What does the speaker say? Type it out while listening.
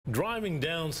Driving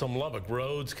down some Lubbock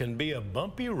roads can be a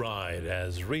bumpy ride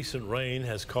as recent rain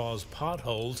has caused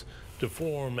potholes to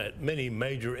form at many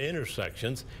major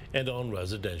intersections and on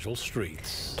residential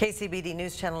streets. KCBD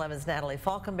News Channel 11's Natalie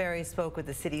Falkenberry spoke with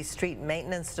the city's street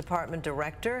maintenance department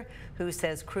director, who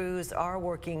says crews are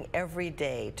working every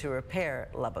day to repair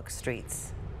Lubbock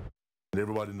streets.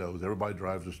 Everybody knows, everybody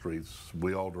drives the streets.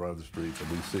 We all drive the streets,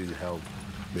 and we see how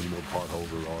many more potholes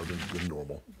there are than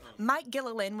normal. Mike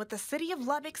Gilliland with the city of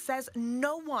Lubbock says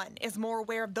no one is more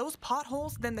aware of those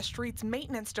potholes than the streets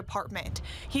maintenance department.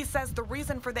 He says the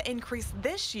reason for the increase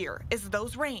this year is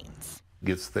those rains.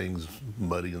 Gets things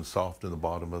muddy and soft in the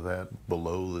bottom of that,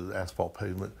 below the asphalt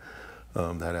pavement.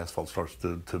 That asphalt starts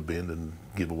to bend and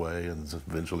give away, and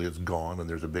eventually it's gone and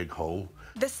there's a big hole.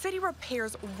 The city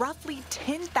repairs roughly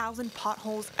 10,000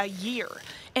 potholes a year.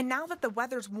 And now that the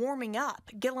weather's warming up,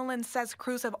 Gilliland says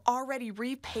crews have already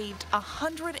repaved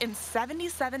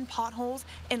 177 potholes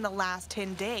in the last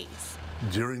 10 days.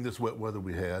 During this wet weather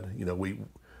we had,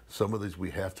 some of these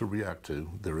we have to react to.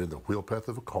 They're in the wheel path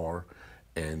of a car.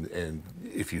 And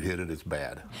if you hit it, it's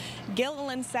bad.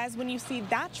 Gilliland says when you see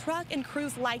that truck and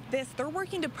crews like this, they're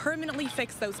working to permanently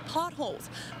fix those potholes.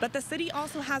 But the city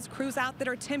also has crews out that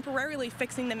are temporarily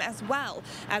fixing them as well,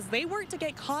 as they work to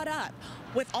get caught up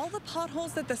with all the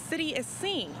potholes that the city is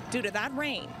seeing due to that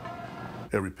rain.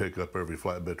 Every pickup, every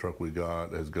flatbed truck we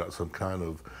got has got some kind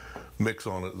of mix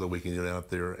on it that we can get out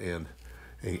there and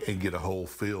get a hole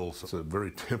filled. So it's a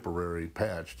very temporary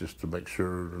patch just to make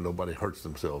sure nobody hurts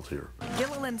themselves here.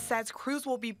 Gilliland says crews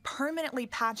will be permanently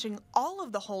patching all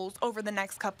of the holes over the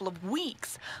next couple of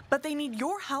weeks, but they need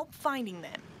your help finding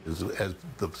them. As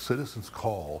the citizens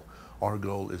call, our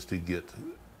goal is to get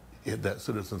that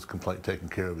citizen's complaint taken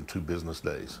care of in 2 business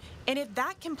days. And if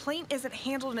that complaint isn't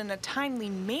handled in a timely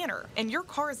manner and your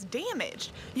car is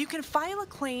damaged, you can file a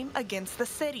claim against the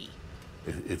city.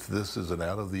 If this is an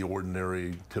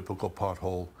out-of-the-ordinary, typical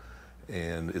pothole,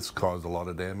 and it's caused a lot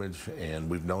of damage, and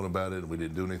we've known about it and we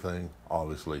didn't do anything,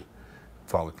 obviously,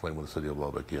 file a claim with the city of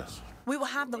Lubbock, yes. We will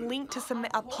have the link to submit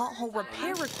a pothole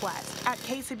repair request at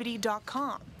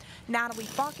kcbd.com. Natalie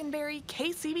Falkenberry,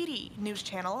 KCBD News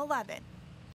Channel 11.